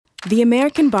The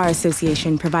American Bar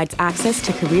Association provides access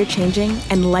to career-changing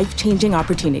and life-changing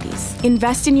opportunities.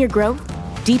 Invest in your growth,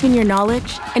 deepen your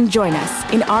knowledge, and join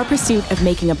us in our pursuit of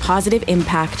making a positive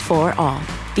impact for all.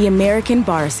 The American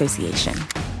Bar Association.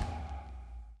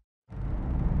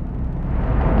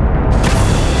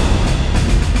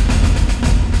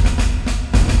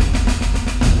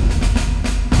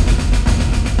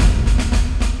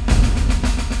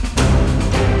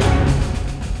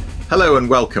 Hello and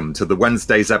welcome to the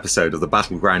Wednesday's episode of the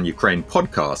Battleground Ukraine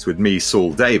podcast with me,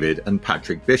 Saul David, and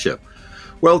Patrick Bishop.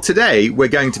 Well, today we're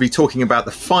going to be talking about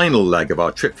the final leg of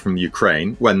our trip from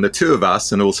Ukraine when the two of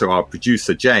us and also our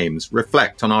producer James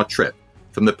reflect on our trip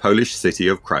from the Polish city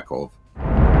of Krakow.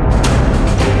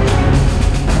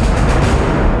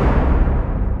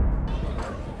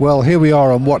 Well, here we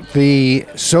are on what the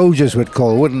soldiers would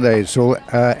call, wouldn't they? So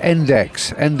end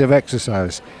of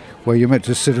exercise, where you're meant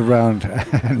to sit around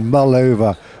and mull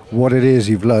over what it is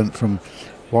you've learnt from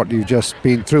what you've just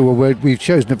been through. Well, we've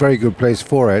chosen a very good place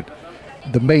for it.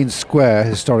 The main square,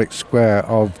 historic square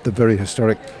of the very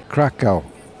historic Krakow.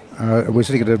 We're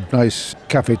sitting at a nice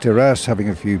cafe terrace, having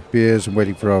a few beers and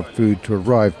waiting for our food to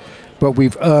arrive. But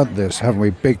we've earned this, haven't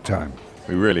we, big time?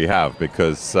 We really have,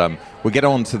 because we'll get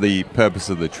on to the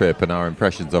purpose of the trip and our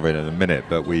impressions of it in a minute,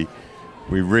 but we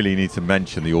really need to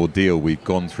mention the ordeal we've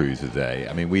gone through today.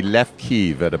 I mean, we left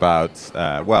Kyiv at about,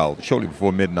 shortly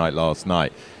before midnight last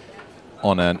night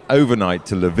on an overnight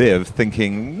to Lviv,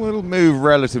 thinking we'll move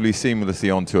relatively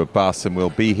seamlessly onto a bus and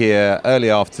we'll be here early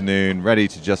afternoon, ready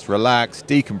to just relax,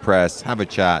 decompress, have a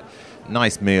chat,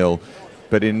 nice meal.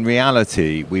 But in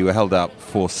reality, we were held up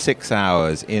for 6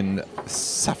 hours in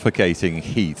suffocating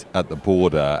heat at the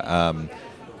border.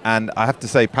 And I have to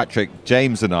say, Patrick,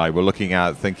 James and I were looking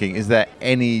out thinking, is there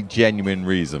any genuine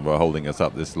reason we're holding us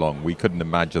up this long? We couldn't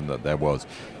imagine that there was.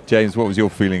 James, what was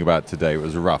your feeling about today? It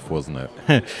was rough, wasn't it?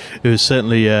 It was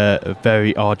certainly a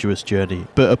very arduous journey.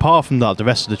 But apart from that, the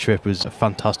rest of the trip was a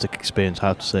fantastic experience, I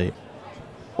have to say.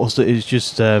 Also, it was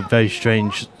just very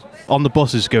strange. On the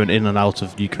buses going in and out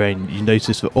of Ukraine, you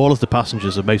notice that all of the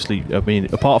passengers are mostly,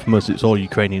 apart from us, it's all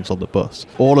Ukrainians on the bus.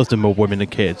 All of them are women and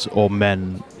kids, or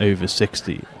men over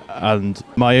 60. And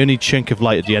my only chink of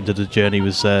light at the end of the journey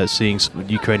was seeing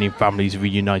Ukrainian families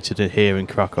reunited here in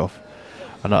Krakow.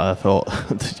 And I thought,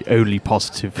 the only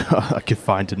positive I could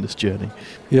find in this journey.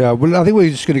 Yeah, well, I think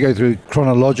we're just going to go through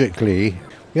chronologically.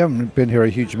 We haven't been here a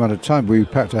huge amount of time. We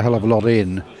packed a hell of a lot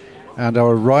in. And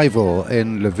our arrival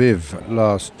in Lviv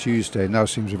last Tuesday now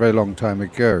seems a very long time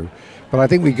ago. But I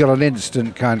think we got an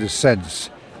instant kind of sense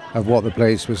of what the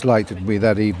place was like, didn't we,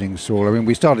 that evening, Saul? I mean,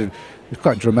 it was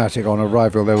quite dramatic on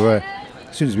arrival. As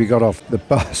soon as we got off the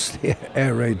bus, the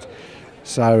air raid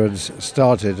sirens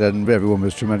started and everyone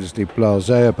was tremendously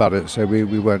blasé about it, so we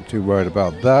weren't too worried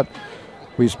about that.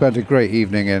 We spent a great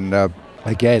evening in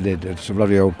some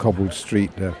lovely old cobbled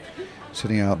street,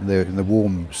 sitting out in the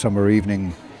warm summer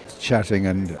evening, chatting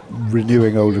and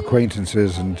renewing old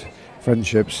acquaintances and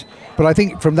friendships. But I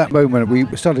think from that moment we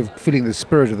started feeling the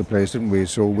spirit of the place, didn't we?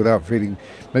 So without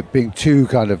being too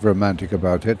kind of romantic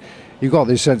about it, you got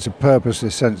this sense of purpose,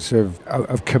 this sense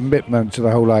of commitment to the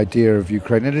whole idea of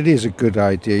Ukraine, and it is a good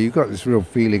idea. You've got this real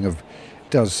feeling of, it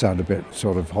does sound a bit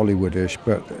sort of Hollywoodish,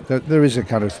 but there is a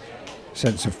kind of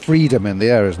sense of freedom in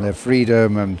the air, isn't there?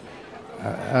 Freedom and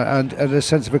a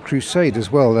sense of a crusade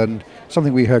as well, and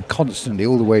something we heard constantly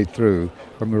all the way through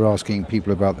when we were asking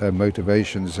people about their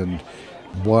motivations and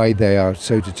why they are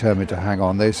so determined to hang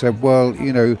on. They said, well,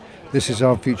 this is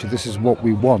our future, this is what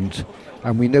we want,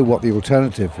 and we know what the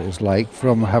alternative is like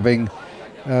from having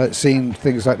seen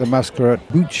things like the massacre at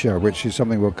Bucha, which is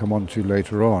something we'll come on to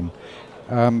later on.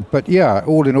 But yeah,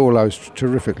 all in all, I was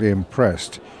terrifically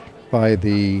impressed by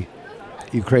the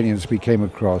Ukrainians we came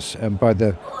across and by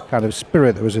the kind of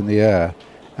spirit that was in the air.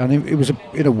 And it was,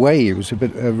 in a way, it was a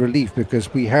bit of relief,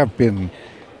 because we have been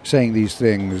saying these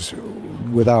things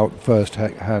without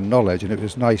first-hand knowledge, and it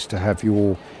was nice to have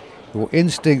your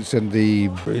instincts and the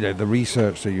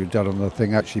research that you've done on the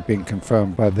thing actually being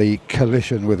confirmed by the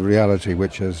collision with reality,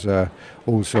 which, as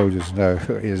all soldiers know,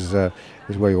 is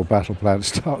where your battle plan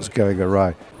starts going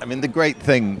awry. I mean, the great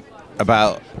thing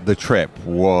about the trip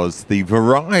was the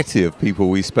variety of people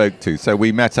we spoke to. So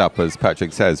we met up, as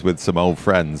Patrick says, with some old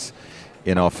friends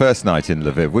in our first night in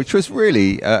Lviv, which was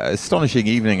really an astonishing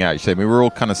evening, actually. I mean, we were all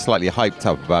kind of slightly hyped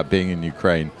up about being in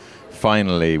Ukraine.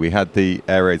 Finally, we had the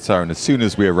air raid siren as soon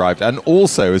as we arrived, and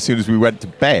also as soon as we went to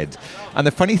bed. And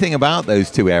the funny thing about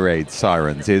those two air raid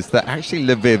sirens is that actually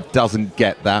Lviv doesn't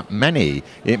get that many.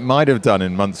 It might have done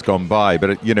in months gone by,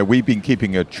 but we've been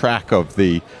keeping a track of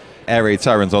the air raid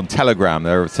sirens on Telegram.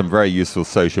 There are some very useful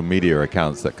social media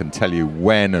accounts that can tell you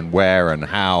when and where and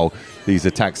how these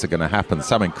attacks are going to happen.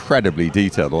 Some incredibly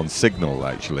detailed on Signal,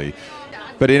 actually.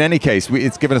 But in any case,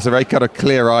 it's given us a very kind of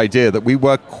clear idea that we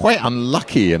were quite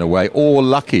unlucky in a way, or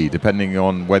lucky, depending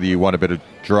on whether you want a bit of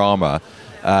drama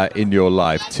in your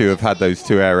life, to have had those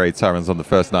 2 air raid sirens on the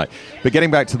first night. But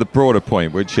getting back to the broader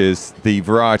point, which is the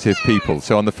variety of people.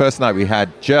 So on the first night, we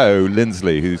had Joe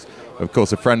Lindsley, who's, of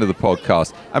course, a friend of the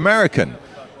podcast, American,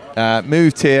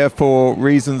 moved here for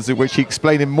reasons which he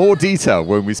explained in more detail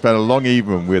when we spent a long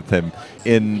evening with him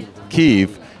in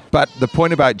Kyiv. But the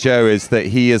point about Joe is that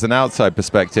he is an outside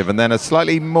perspective, and then a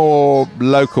slightly more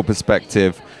local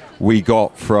perspective we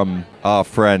got from our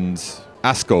friend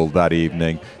Askol that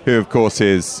evening, who of course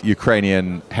is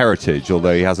Ukrainian heritage,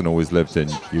 although he hasn't always lived in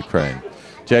Ukraine.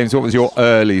 James, what was your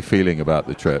early feeling about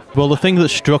the trip? Well, the thing that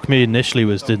struck me initially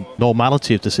was the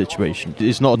normality of the situation.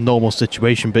 It's not a normal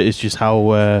situation, but it's just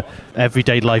how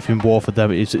everyday life in war for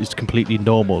them is completely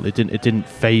normal. It didn't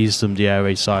faze them, the air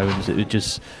raid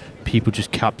sirens. People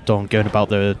just kept on going about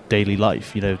their daily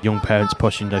life. You know, young parents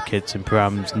pushing their kids in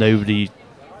prams. Nobody.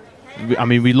 I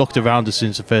mean, we looked around as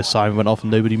soon as the first siren went off, and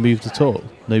nobody moved at all.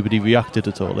 Nobody reacted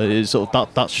at all. It's sort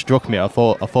of that struck me. I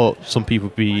thought some people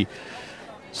would be,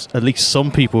 at least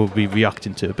some people would be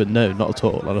reacting to it, but no, not at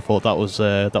all. And I thought that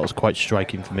was quite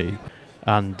striking for me.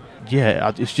 And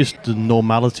yeah, it's just the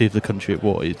normality of the country at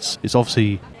war. It's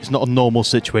obviously it's not a normal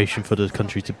situation for the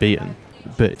country to be in,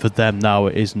 but for them now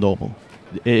it is normal.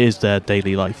 It is their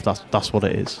daily life. That's what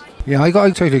it is. Yeah, I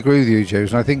totally agree with you,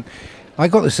 James. And I think I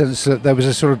got the sense that there was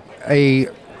a sort of a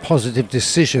positive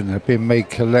decision that had been made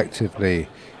collectively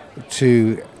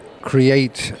to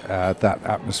create that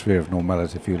atmosphere of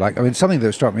normality, if you like. I mean, something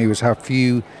that struck me was how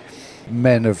few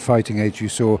men of fighting age you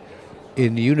saw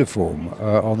in uniform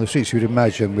on the streets. You'd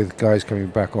imagine with guys coming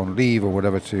back on leave or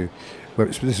whatever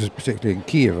this is particularly in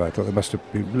Kyiv. I thought there must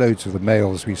have been loads of the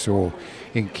males we saw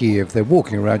in Kyiv. They're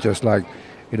walking around just like,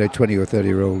 20 or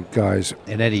 30-year-old guys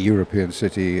in any European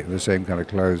city in the same kind of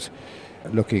clothes,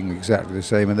 looking exactly the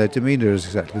same, and their demeanour is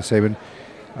exactly the same. And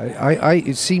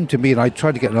it seemed to me, and I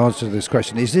tried to get an answer to this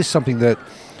question, is this something that,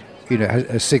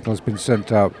 a signal has been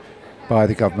sent out by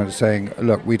the government saying,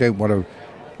 look, we don't want to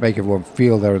make everyone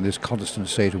feel they're in this constant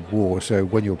state of war, so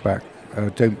when you're back,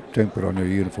 don't put on your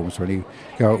uniforms when you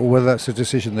go, or whether that's a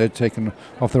decision they'd taken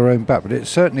off their own bat. But it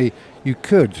certainly, you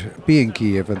could be in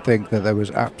Kyiv and think that there was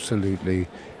absolutely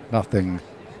nothing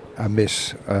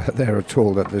amiss there at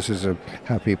all, that this is a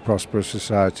happy, prosperous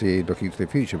society looking to the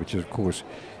future, which of course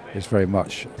is very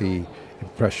much the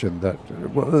impression that,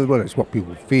 well, it's what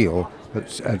people feel, and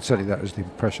certainly that is the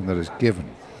impression that is given.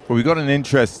 Well, we got an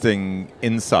interesting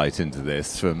insight into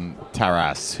this from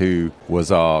Taras, who was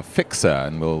our fixer,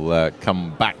 and we'll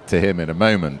come back to him in a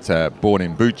moment, born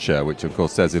in Bucha, which of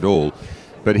course says it all.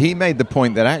 But he made the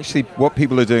point that actually what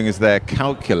people are doing is they're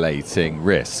calculating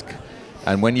risk.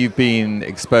 And when you've been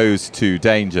exposed to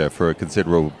danger for a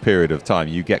considerable period of time,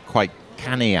 you get quite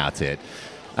canny at it.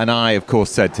 And I, of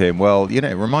course, said to him, well,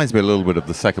 it reminds me a little bit of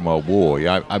the Second World War.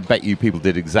 I bet you people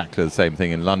did exactly the same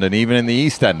thing in London, even in the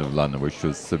East End of London, which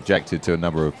was subjected to a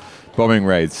number of bombing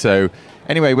raids. So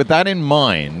anyway, with that in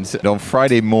mind, on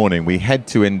Friday morning, we head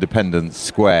to Independence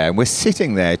Square, and we're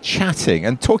sitting there chatting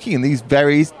and talking in these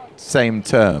very same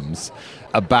terms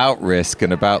about risk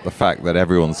and about the fact that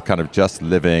everyone's kind of just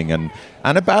living and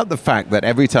about the fact that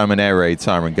every time an air raid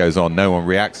siren goes on, no one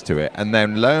reacts to it. And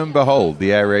then lo and behold,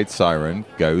 the air raid siren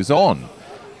goes on.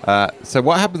 So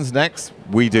what happens next?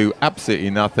 We do absolutely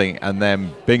nothing, and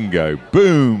then bingo,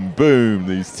 boom, boom,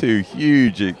 these two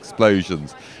huge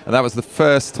explosions. And that was the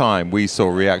first time we saw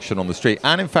reaction on the street,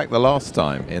 and in fact the last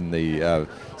time in the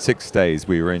 6 days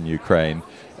we were in Ukraine.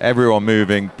 Everyone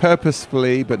moving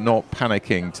purposefully but not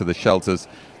panicking to the shelters,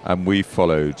 and we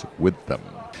followed with them.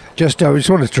 I just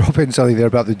want to drop in something there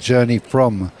about the journey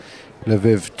from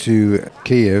Lviv to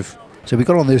Kyiv. So we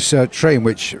got on this train,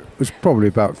 which was probably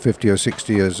about 50 or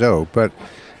 60 years old, but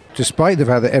despite the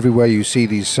fact that everywhere you see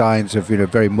these signs of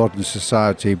very modern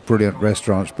society, brilliant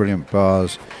restaurants, brilliant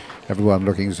bars, everyone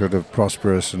looking sort of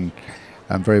prosperous and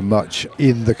very much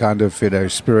in the kind of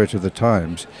spirit of the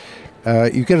times,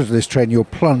 you get into this train, you're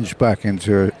plunged back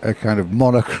into a kind of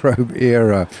monochrome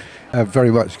era,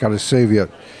 very much kind of Soviet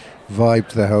vibe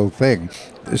to the whole thing.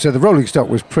 So the rolling stock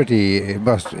was it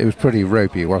was pretty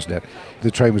ropey, wasn't it?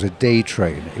 The train was a day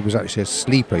train. It was actually a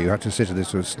sleeper. You had to sit in this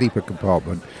sort of sleeper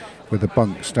compartment with the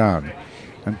bunks down.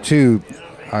 And two,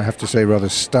 I have to say, rather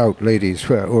stout ladies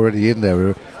were already in there. We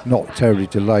were not terribly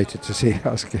delighted to see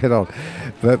us get on.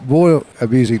 But more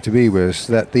amusing to me was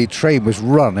that the train was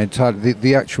run entirely,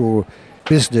 the actual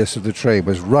business of the train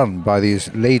was run by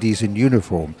these ladies in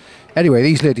uniform. Anyway,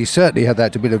 these ladies certainly had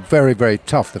that to be very, very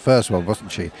tough, the first one,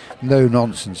 wasn't she? No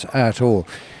nonsense at all.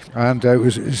 And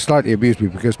it slightly amused me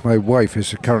because my wife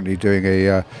is currently doing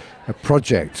a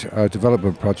project, a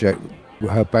development project.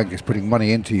 Her bank is putting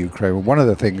money into Ukraine. And one of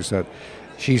the things that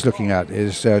she's looking at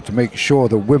is to make sure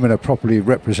that women are properly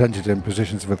represented in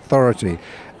positions of authority.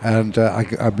 And I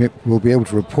will be able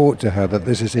to report to her that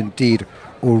this is indeed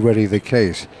already the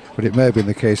case. But it may have been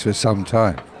the case for some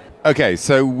time. Okay,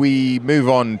 so we move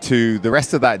on to the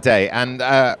rest of that day, and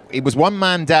it was one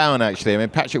man down, actually. I mean,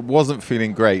 Patrick wasn't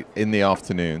feeling great in the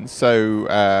afternoon, so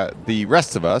the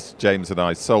rest of us, James and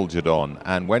I, soldiered on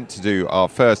and went to do our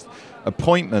first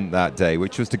appointment that day,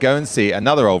 which was to go and see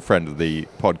another old friend of the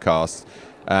podcast,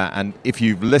 and if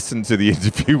you've listened to the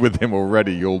interview with him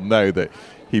already, you'll know that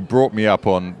he brought me up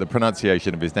on the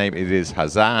pronunciation of his name. It is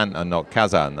Hazan and not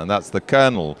Kazan, and that's the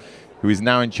colonel who is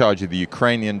now in charge of the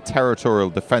Ukrainian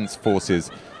Territorial Defense Forces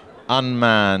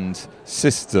unmanned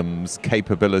systems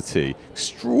capability.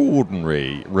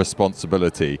 Extraordinary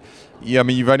responsibility. Yeah, I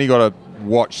mean, you've only got to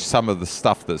watch some of the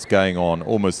stuff that's going on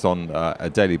almost on a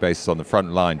daily basis on the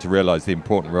front line to realize the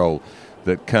important role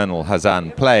that Colonel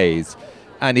Hazan plays.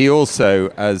 And he also,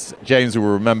 as James will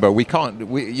remember, we've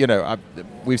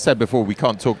said before, we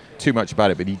can't talk too much about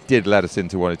it, but he did let us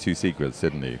into one or two secrets,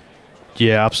 didn't he?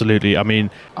 Yeah, absolutely. I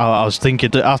mean, I was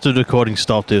thinking that after the recording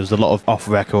stopped, there was a lot of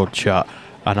off-record chat,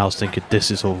 and I was thinking this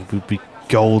is all would be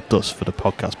gold dust for the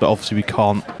podcast, but obviously we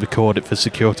can't record it for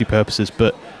security purposes.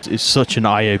 But it's such an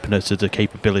eye-opener to the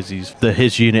capabilities that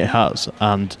his unit has,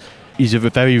 and he's a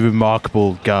very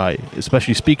remarkable guy,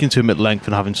 especially speaking to him at length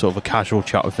and having sort of a casual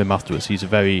chat with him afterwards. He's a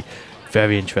very,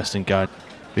 very interesting guy.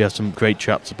 We had some great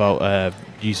chats about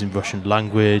using Russian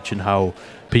language and how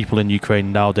people in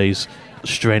Ukraine nowadays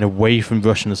strain away from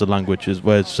Russian as a language,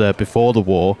 whereas before the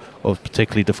war, or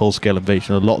particularly the full-scale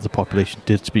invasion, a lot of the population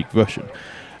did speak Russian.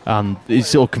 And he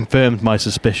sort of confirmed my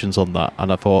suspicions on that,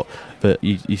 and I thought that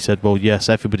he said, well, yes,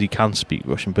 everybody can speak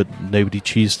Russian, but nobody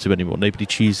chooses to anymore. Nobody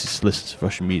chooses to listen to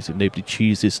Russian music. Nobody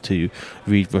chooses to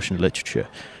read Russian literature.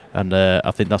 And I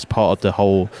think that's part of the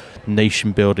whole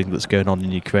nation building that's going on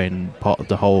in Ukraine, part of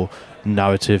the whole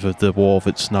narrative of the war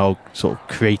that's now sort of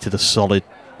created a solid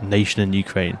nation in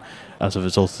Ukraine as a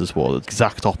result of this war. The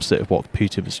exact opposite of what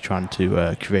Putin was trying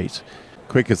to create.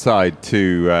 Quick aside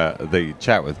to the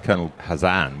chat with Colonel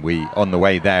Hazan. On the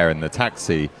way there in the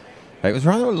taxi, it was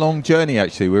rather a long journey,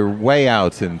 actually. We were way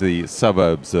out in the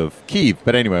suburbs of Kyiv.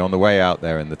 But anyway, on the way out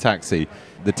there in the taxi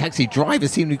driver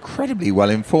seemed incredibly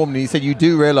well informed. And he said, you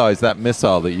do realize that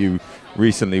missile that you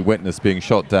recently witnessed being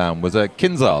shot down was a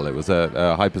Kinzhal. It was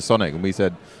a hypersonic. And we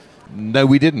said, no,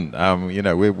 we didn't.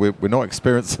 We're not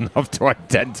experienced enough to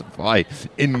identify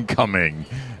incoming.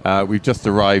 We've just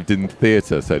arrived in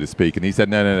theatre, so to speak. And he said,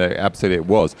 no, absolutely it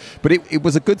was. But it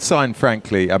was a good sign,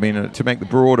 frankly, I mean, to make the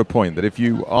broader point that if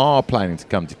you are planning to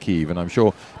come to Kyiv, and I'm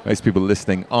sure most people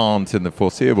listening aren't in the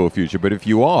foreseeable future, but if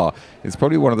you are, it's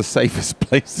probably one of the safest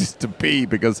places to be,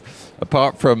 because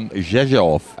apart from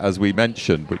Zhezhov, as we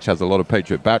mentioned, which has a lot of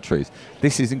Patriot batteries,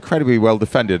 this is incredibly well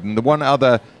defended. And the one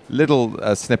other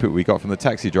little snippet we got from the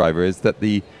taxi driver is that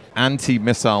the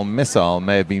anti-missile missile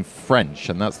may have been French,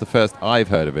 and that's the first I've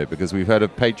heard of it, because we've heard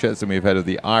of Patriots and we've heard of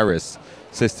the Iris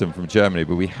system from Germany,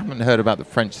 but we haven't heard about the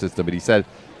French system. But he said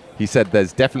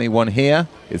there's definitely one here,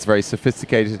 it's very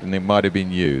sophisticated, and it might have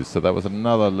been used. So that was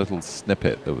another little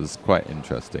snippet that was quite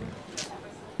interesting.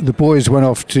 The boys went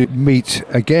off to meet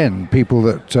again people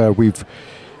that we've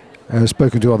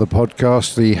spoken to on the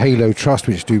podcast, the Halo Trust,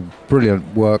 which do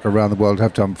brilliant work around the world,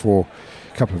 have done for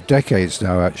a couple of decades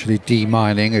now, actually,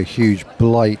 demining, a huge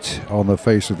blight on the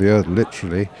face of the earth,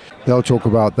 literally. They'll talk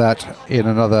about that in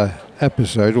another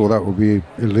episode, or that will be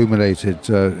illuminated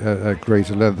at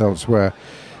greater length elsewhere.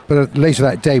 But later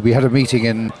that day, we had a meeting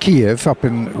in Kyiv, up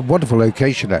in a wonderful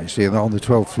location, actually, on the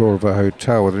 12th floor of a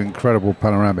hotel with an incredible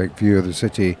panoramic view of the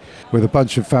city, with a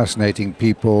bunch of fascinating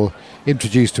people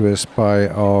introduced to us by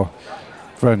our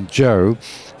friend Joe.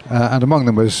 And among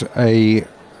them was a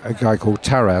guy called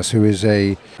Taras, who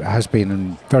has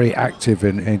been very active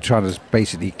in trying to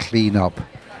basically clean up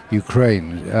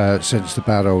Ukraine since the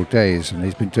bad old days, and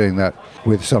he's been doing that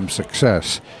with some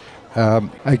success.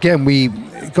 Again, we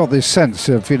got this sense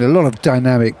of a lot of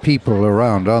dynamic people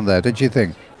around, aren't there? Did you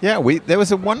think? Yeah, there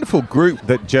was a wonderful group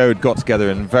that Joe had got together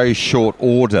in very short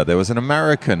order. There was an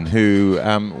American who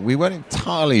we weren't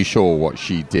entirely sure what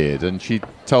she did, and she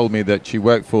told me that she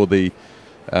worked for the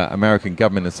American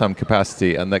government in some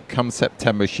capacity, and that come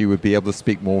September she would be able to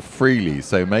speak more freely.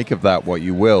 So make of that what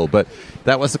you will. But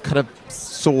that was a kind of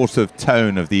sort of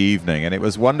tone of the evening, and it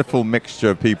was a wonderful mixture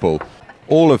of people,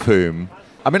 all of whom,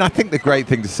 I mean, I think the great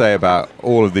thing to say about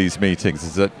all of these meetings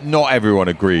is that not everyone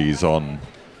agrees on,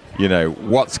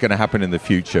 what's going to happen in the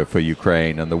future for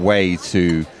Ukraine and the way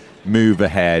to move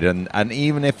ahead. And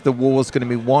even if the war's going to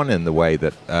be won in the way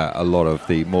that a lot of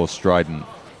the more strident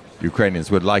Ukrainians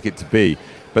would like it to be,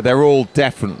 but they're all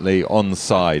definitely on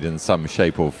side in some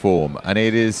shape or form. And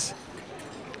it is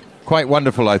quite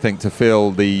wonderful, I think, to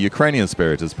feel the Ukrainian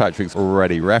spirit, as Patrick's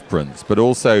already referenced, but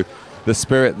also the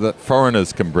spirit that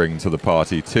foreigners can bring to the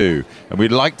party too. And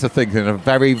we'd like to think in a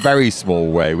very, very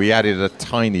small way. We added a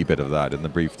tiny bit of that in the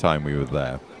brief time we were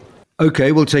there.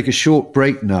 Okay, we'll take a short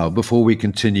break now before we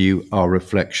continue our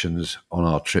reflections on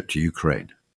our trip to Ukraine.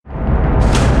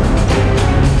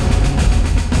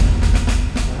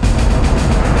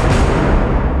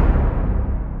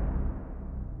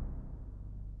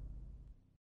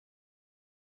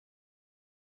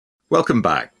 Welcome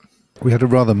back. We had a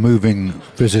rather moving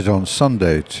visit on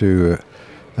Sunday to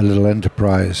a little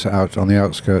enterprise out on the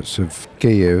outskirts of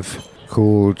Kyiv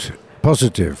called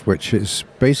Positive, which is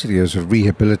basically as a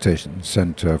rehabilitation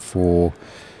centre for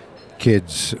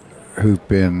kids who've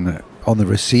been on the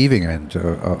receiving end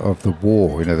of the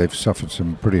war. They've suffered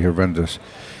some pretty horrendous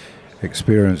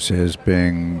experiences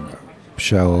being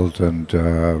shelled and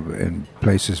in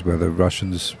places where the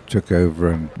Russians took over,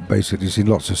 and basically seen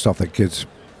lots of stuff that kids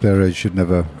their age should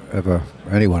never, ever,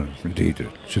 anyone indeed,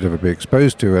 should ever be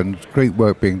exposed to. And great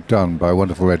work being done by a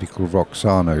wonderful lady called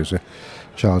Roxana, who's a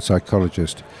child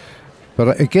psychologist.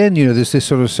 But again, there's this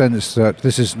sort of sense that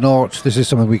this is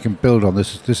something we can build on.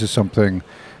 This is something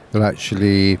that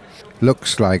actually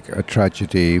looks like a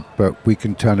tragedy, but we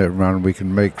can turn it around, we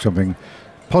can make something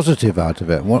positive out of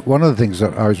it. One of the things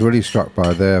that I was really struck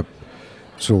by there,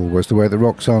 Saul, was the way that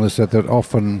Roxana said that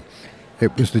often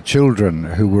it was the children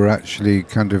who were actually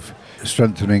kind of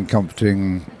strengthening,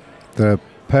 comforting their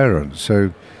parents.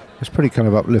 So it's pretty kind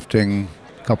of uplifting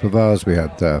couple of hours we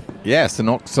had there. Yes, and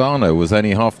Oksana was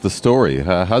only half the story.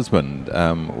 Her husband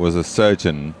was a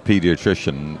surgeon,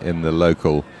 pediatrician in the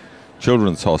local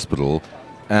children's hospital,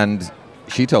 and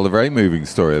she told a very moving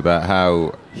story about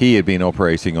how he had been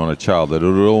operating on a child that had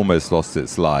almost lost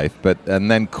its life,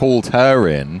 and then called her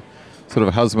in, sort of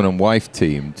a husband and wife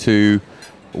team, to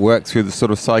work through the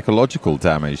sort of psychological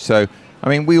damage. So, I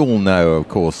mean, we all know, of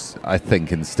course, I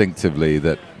think instinctively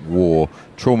that war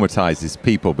traumatizes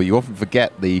people, but you often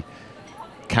forget the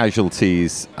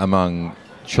casualties among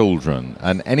children.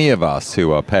 And any of us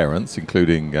who are parents,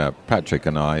 including Patrick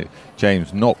and I,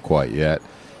 James not quite yet,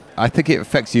 I think it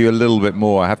affects you a little bit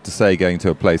more, I have to say, going to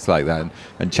a place like that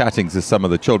and chatting to some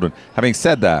of the children. Having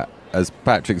said that, as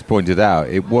Patrick's pointed out,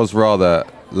 it was rather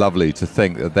lovely to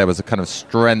think that there was a kind of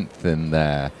strength in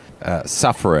their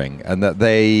suffering, and that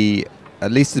they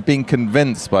at least had been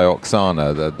convinced by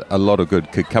Oksana that a lot of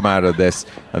good could come out of this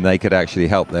and they could actually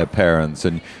help their parents.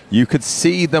 And you could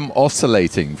see them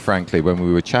oscillating, frankly, when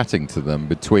we were chatting to them,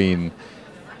 between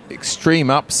extreme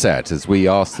upset as we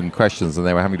asked them questions and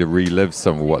they were having to relive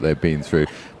some of what they'd been through,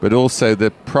 but also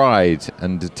the pride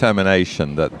and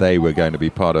determination that they were going to be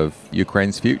part of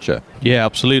Ukraine's future. Yeah,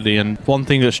 absolutely. And one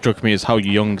thing that struck me is how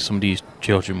young some of these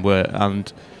children were.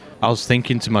 And I was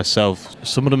thinking to myself,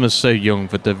 some of them are so young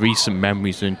that their recent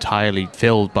memories are entirely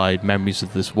filled by memories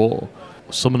of this war.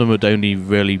 Some of them would only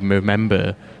really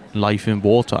remember life in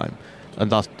wartime. And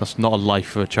that's not a life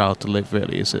for a child to live,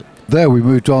 really, is it? There we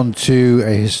moved on to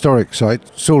a historic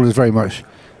site. Saul is very much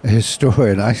a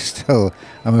historian. I still,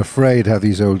 I'm afraid, have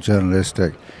these old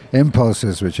journalistic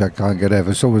impulses which I can't get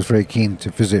over. Saul was very keen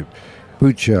to visit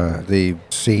Bucha, the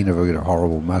scene of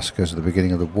horrible massacres at the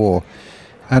beginning of the war.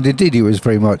 And indeed, it was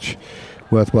very much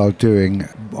worthwhile doing.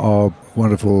 Our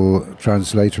wonderful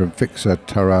translator and fixer,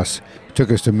 Taras,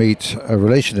 took us to meet a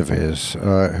relation of his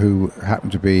who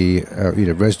happened to be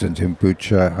resident in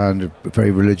Bucha, and a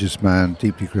very religious man,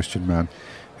 deeply Christian man,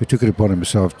 who took it upon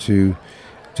himself to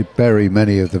bury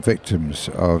many of the victims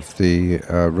of the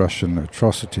Russian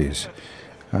atrocities.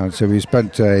 And so we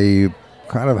spent a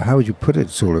kind of, how would you put it,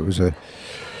 Saul? It was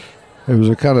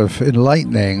a kind of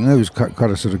enlightening, it was quite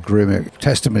a sort of grim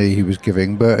testimony he was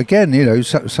giving, but again,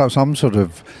 some sort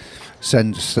of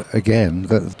sense, again,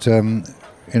 that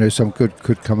some good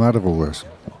could come out of all this.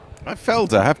 I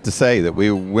felt, I have to say, that we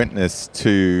were witness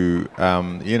to,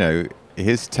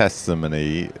 his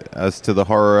testimony as to the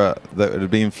horror that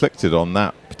had been inflicted on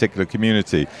that particular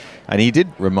community. And he did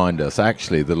remind us,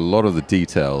 actually, that a lot of the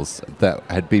details that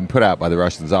had been put out by the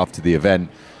Russians after the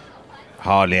event,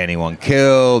 hardly anyone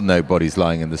killed, no bodies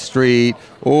lying in the street,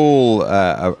 all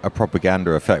a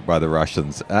propaganda effect by the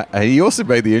Russians. And he also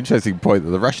made the interesting point that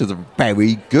the Russians are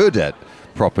very good at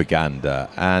propaganda,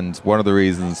 and one of the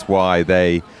reasons why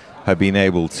they have been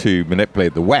able to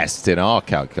manipulate the West in our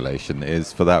calculation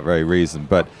is for that very reason.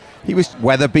 But he was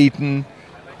weather beaten.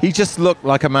 He just looked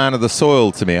like a man of the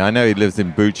soil to me. I know he lives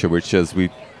in Bucha, which, as we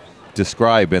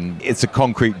describe, and it's a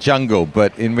concrete jungle,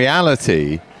 but in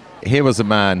reality, here was a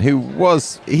man he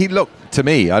looked to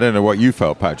me, I don't know what you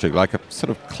felt, Patrick, like a sort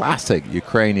of classic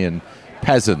Ukrainian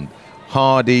peasant,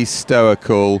 hardy,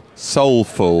 stoical,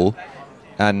 soulful,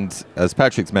 and as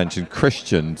Patrick's mentioned,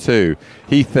 Christian too.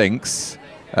 He thinks,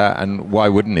 and why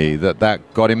wouldn't he, that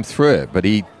got him through it, but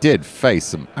he did face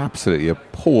some absolutely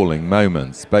appalling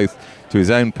moments, both to his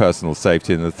own personal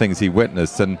safety and the things he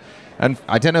witnessed. And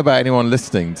I don't know about anyone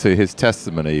listening to his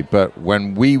testimony, but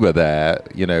when we were there,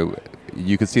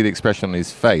 you could see the expression on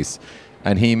his face,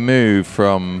 and he moved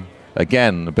from,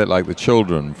 again, a bit like the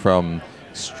children, from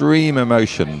extreme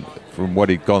emotion from what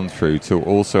he'd gone through to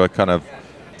also a kind of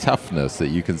toughness that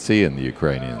you can see in the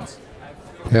Ukrainians.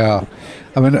 Yeah.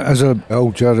 I mean, as an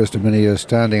old journalist of many years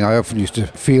standing, I often used to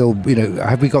feel,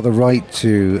 have we got the right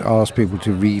to ask people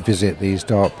to revisit these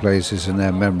dark places and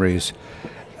their memories?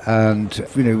 And,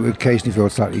 occasionally feel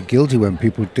slightly guilty when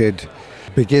people did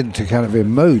begin to kind of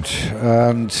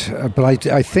emote. But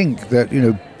I think that,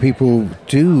 people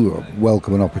do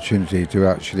welcome an opportunity to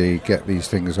actually get these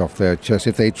things off their chest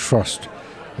if they trust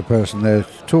the person they're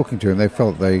talking to, and they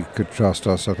felt they could trust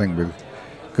us, I think, with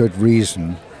good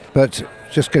reason. But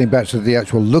just getting back to the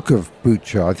actual look of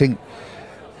Bucha, I think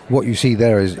what you see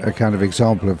there is a kind of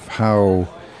example of how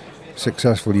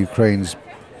successful Ukraine's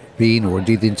been, or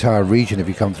indeed the entire region. If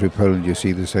you come through Poland, you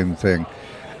see the same thing.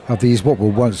 Of these, what were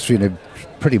once,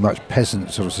 pretty much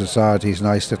peasant sort of societies,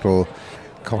 nice little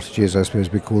cottages, I suppose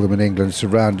we call them in England,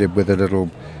 surrounded with a little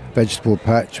vegetable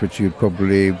patch, which you'd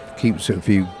probably keep a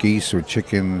few geese or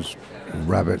chickens,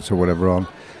 rabbits or whatever on.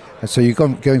 And so you're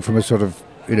going from a sort of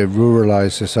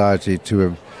ruralized society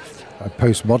to a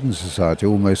postmodern society,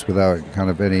 almost without kind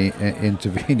of any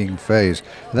intervening phase.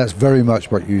 And that's very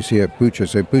much what you see at Bucha.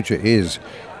 So Bucha is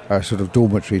a sort of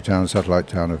dormitory town, satellite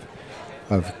town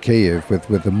of Kiev,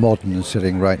 with the modern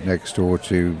sitting right next door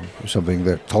to something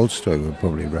that Tolstoy would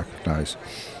probably recognize.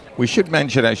 We should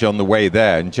mention, actually, on the way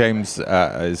there, and James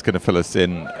is going to fill us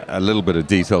in a little bit of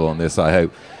detail on this, I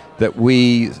hope, that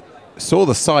we saw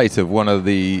the site of one of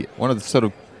the sort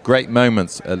of great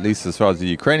moments, at least as far as the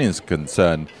Ukrainians are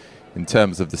concerned, in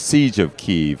terms of the siege of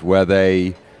Kyiv, where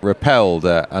they repelled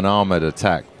an armored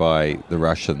attack by the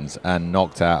Russians and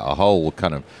knocked out a whole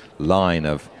kind of line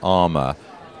of armor.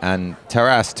 And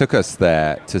Taras took us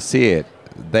there to see it.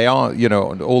 They are,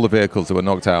 all the vehicles that were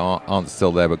knocked out aren't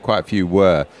still there, but quite a few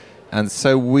were. And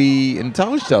so we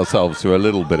indulged ourselves for a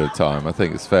little bit of time, I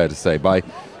think it's fair to say, by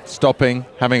stopping,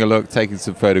 having a look, taking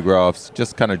some photographs,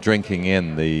 just kind of drinking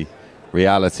in the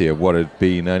reality of what had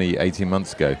been only 18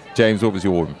 months ago. James, what was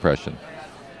your impression?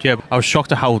 Yeah, I was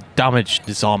shocked at how damaged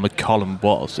this armoured column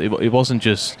was. It wasn't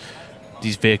just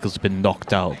these vehicles had been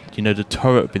knocked out. The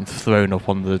turret had been thrown up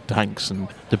on the tanks, and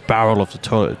the barrel of the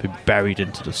turret had been buried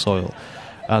into the soil.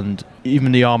 And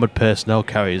even the armoured personnel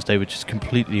carriers, they were just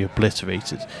completely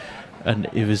obliterated. And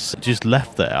it was just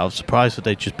left there. I was surprised that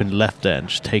they'd just been left there and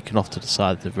just taken off to the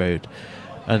side of the road.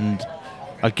 And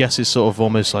I guess it's sort of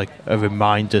almost like a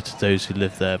reminder to those who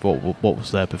live there what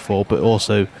was there before, but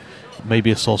also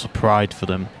maybe a source of pride for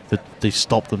them that they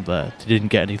stopped them there. They didn't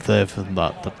get any further than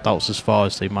that. That was as far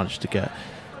as they managed to get.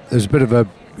 There's a bit of a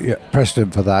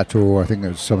precedent for that, or I think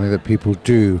it's something that people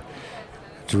do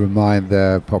to remind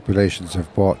their populations of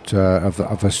what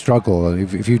of a struggle.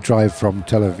 If you drive from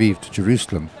Tel Aviv to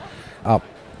Jerusalem, up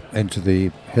into the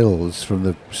hills from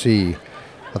the sea,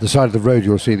 at the side of the road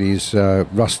you'll see these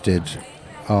rusted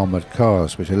armoured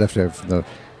cars, which are left over from the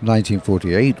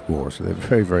 1948 war, so they're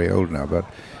very, very old now. But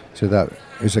so that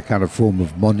is a kind of form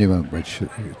of monument which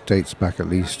dates back at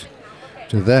least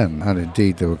to then. And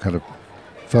indeed there were kind of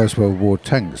First World War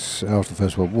tanks. After the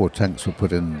First World War, tanks were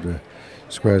put in the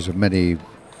squares of many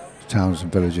towns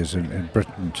and villages in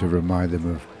Britain to remind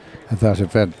them of that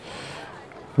event.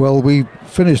 Well, we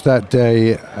finished that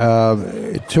day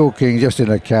talking just in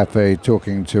a cafe,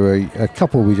 talking to a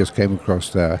couple we just came across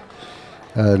there,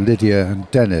 Lydia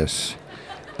and Dennis.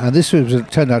 And this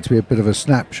turned out to be a bit of a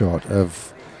snapshot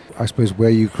of, I suppose, where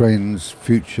Ukraine's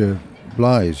future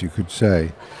lies, you could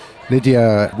say.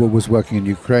 Lydia was working in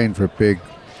Ukraine for a big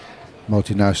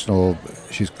multinational.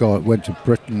 Went to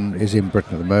Britain, is in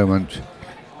Britain at the moment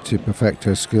to perfect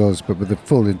her skills, but with the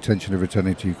full intention of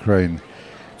returning to Ukraine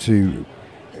to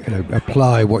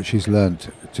apply what she's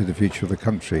learned to the future of the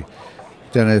country.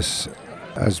 Dennis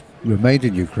has remained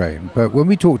in Ukraine, but when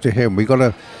we talked to him, we got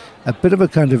a bit of a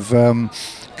kind of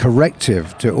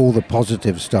corrective to all the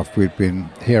positive stuff we'd been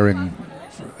hearing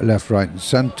left, right and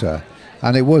centre.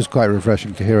 And it was quite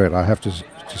refreshing to hear it, I have to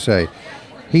say.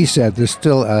 He said there's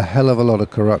still a hell of a lot of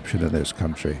corruption in this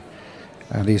country.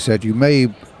 And he said you may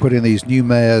put in these new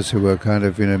mayors who are kind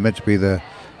of, meant to be the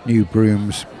new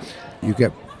brooms. You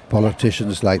get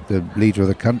politicians like the leader of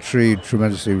the country,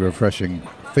 tremendously refreshing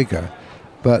figure.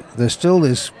 But there's still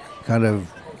this kind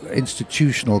of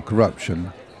institutional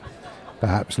corruption,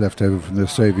 perhaps left over from the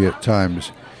Soviet times,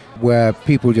 where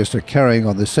people just are carrying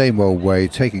on the same old way,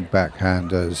 taking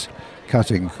backhanders,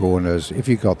 cutting corners. If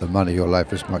you got the money, your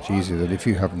life is much easier than if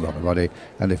you haven't got the money,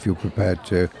 and if you're prepared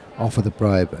to offer the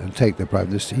bribe and take the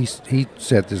bribe. He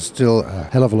said there's still a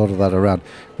hell of a lot of that around,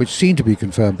 which seemed to be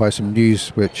confirmed by some news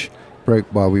which broke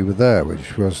while we were there,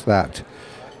 which was that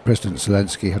President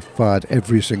Zelensky had fired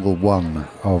every single one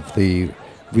of the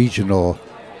regional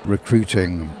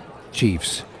recruiting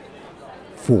chiefs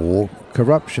for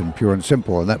corruption, pure and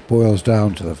simple. And that boils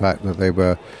down to the fact that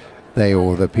they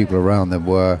or the people around them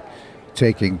were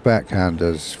taking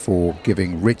backhanders for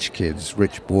giving rich kids,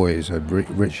 rich boys and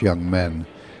rich young men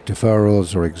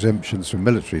deferrals or exemptions from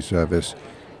military service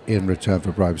in return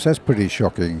for bribes. That's pretty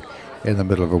shocking in the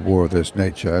middle of a war of this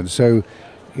nature. And so,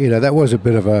 that was a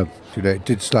bit of a, it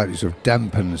did slightly sort of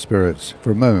dampen the spirits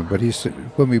for a moment. But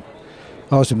when we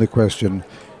asked him the question,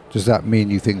 does that mean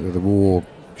you think that the war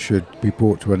should be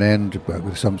brought to an end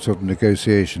with some sort of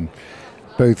negotiation?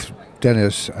 Both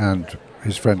Dennis and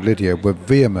his friend Lydia were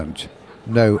vehement.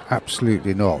 No,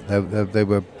 absolutely not. They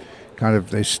were kind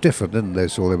of, they stiffened, didn't they?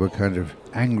 So they were kind of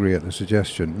angry at the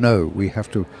suggestion. No, we have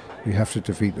to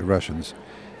defeat the Russians.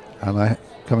 And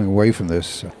coming away from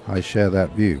this, I share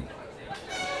that view.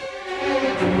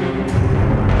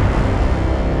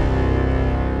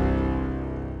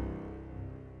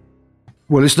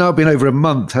 Well, it's now been over a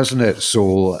month, hasn't it,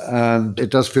 Saul? And it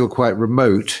does feel quite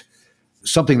remote.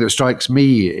 Something that strikes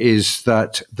me is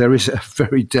that there is a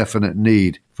very definite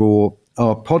need for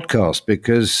our podcast,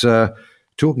 because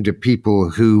talking to people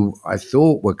who I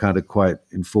thought were kind of quite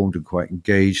informed and quite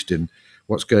engaged in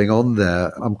what's going on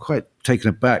there, I'm quite taken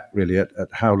aback, really, at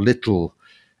how little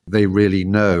they really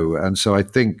know. And so I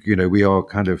think, we are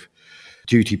kind of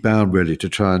duty-bound, really, to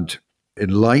try and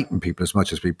enlighten people as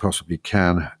much as we possibly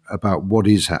can about what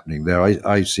is happening there.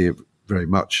 I see it very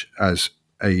much as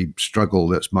a struggle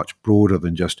that's much broader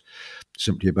than just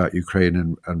simply about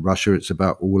Ukraine and Russia. It's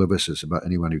about all of us. It's about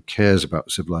anyone who cares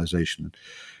about civilization and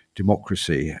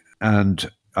democracy. And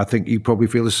I think you probably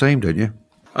feel the same, don't you?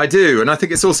 I do. And I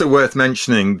think it's also worth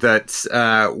mentioning that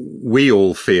we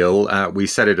all feel, we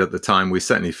said it at the time, we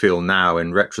certainly feel now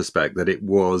in retrospect, that it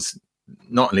was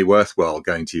not only worthwhile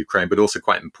going to Ukraine, but also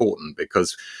quite important,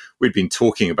 because we'd been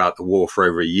talking about the war for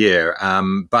over a year,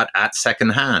 but at second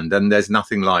hand. And there's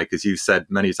nothing like, as you've said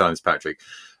many times, Patrick,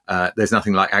 there's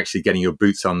nothing like actually getting your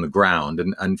boots on the ground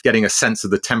and getting a sense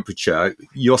of the temperature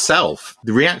yourself.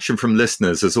 The reaction from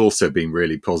listeners has also been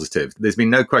really positive. There's been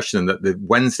no question that the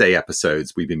Wednesday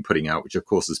episodes we've been putting out, which of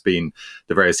course has been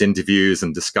the various interviews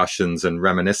and discussions and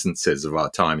reminiscences of our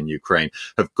time in Ukraine,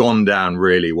 have gone down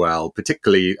really well,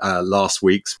 particularly last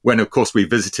week's, when of course we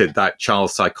visited that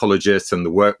child psychologist and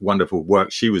the wonderful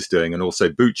work she was doing, and also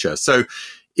Bucha. So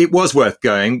it was worth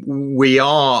going. We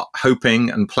are hoping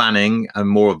and planning, and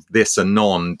more of this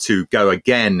anon, to go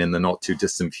again in the not too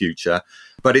distant future.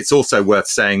 But it's also worth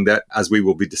saying that, as we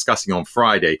will be discussing on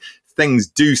Friday, things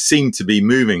do seem to be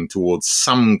moving towards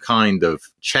some kind of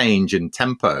change in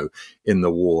tempo in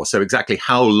the war. So exactly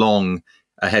how long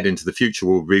ahead into the future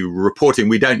we'll be reporting,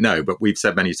 we don't know, but we've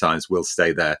said many times we'll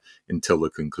stay there until the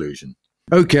conclusion.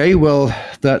 Okay, well,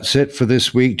 that's it for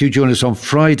this week. Do join us on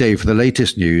Friday for the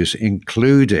latest news,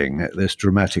 including this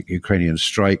dramatic Ukrainian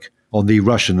strike on the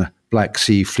Russian Black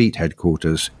Sea Fleet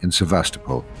headquarters in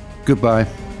Sevastopol. Goodbye.